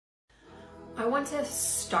I want to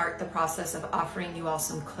start the process of offering you all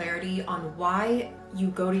some clarity on why you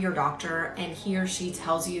go to your doctor and he or she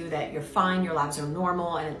tells you that you're fine, your labs are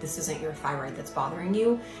normal, and this isn't your thyroid that's bothering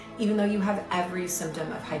you, even though you have every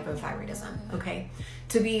symptom of hypothyroidism, okay?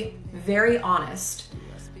 To be very honest,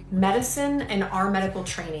 medicine and our medical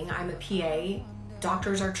training, I'm a PA,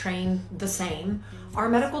 doctors are trained the same. Our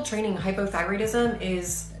medical training, hypothyroidism,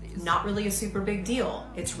 is not really a super big deal.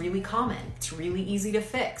 It's really common. It's really easy to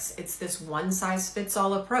fix. It's this one size fits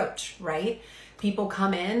all approach, right? People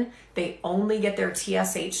come in, they only get their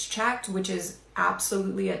TSH checked, which is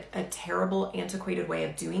absolutely a terrible, antiquated way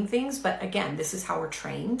of doing things. But again, this is how we're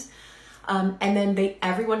trained. And then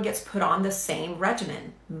everyone gets put on the same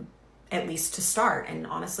regimen, at least to start. And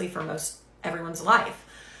honestly, for everyone's life,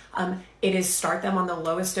 it is start them on the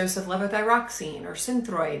lowest dose of levothyroxine or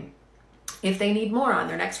synthroid. If they need more on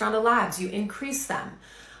their next round of labs, you increase them.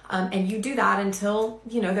 And you do that until,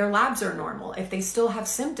 their labs are normal. If they still have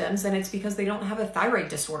symptoms, then it's because they don't have a thyroid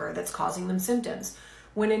disorder that's causing them symptoms.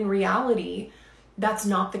 When in reality, that's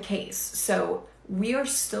not the case. So we are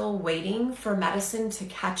still waiting for medicine to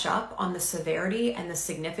catch up on the severity and the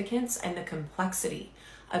significance and the complexity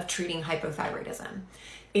of treating hypothyroidism.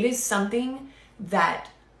 It is something that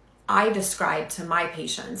I describe to my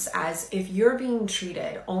patients as if you're being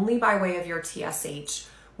treated only by way of your TSH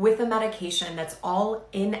with a medication that's all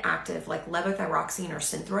inactive, like levothyroxine or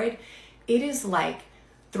synthroid, it is like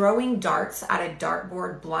throwing darts at a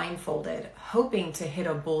dartboard blindfolded, hoping to hit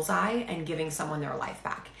a bullseye and giving someone their life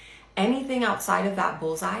back. Anything outside of that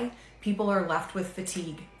bullseye, people are left with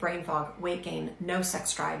fatigue, brain fog, weight gain, no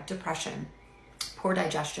sex drive, depression, poor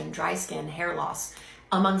digestion, dry skin, hair loss,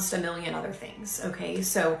 amongst a million other things, okay?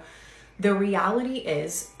 So the reality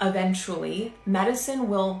is eventually medicine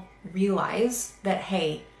will realize that,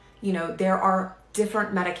 hey, there are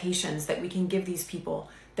different medications that we can give these people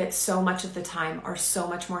that so much of the time are so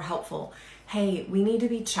much more helpful. Hey, we need to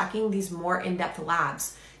be checking these more in-depth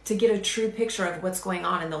labs to get a true picture of what's going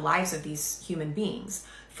on in the lives of these human beings.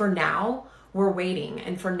 For now, we're waiting.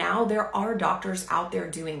 And for now, there are doctors out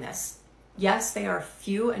there doing this. Yes, they are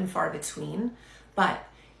few and far between, but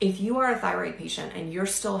if you are a thyroid patient and you're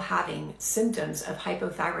still having symptoms of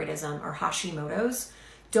hypothyroidism or Hashimoto's,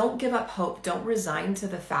 don't give up hope. Don't resign to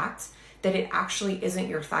the fact that it actually isn't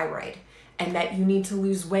your thyroid and that you need to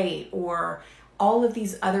lose weight or all of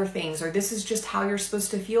these other things, or this is just how you're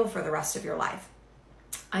supposed to feel for the rest of your life.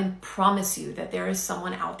 I promise you that there is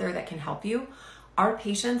someone out there that can help you. Our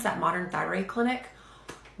patients at Modern Thyroid Clinic,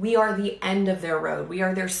 we are the end of their road. We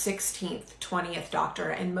are their 16th, 20th doctor.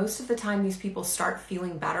 And most of the time, these people start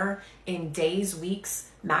feeling better in days, weeks,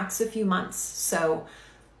 max a few months. So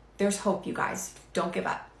there's hope, you guys. Don't give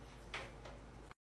up.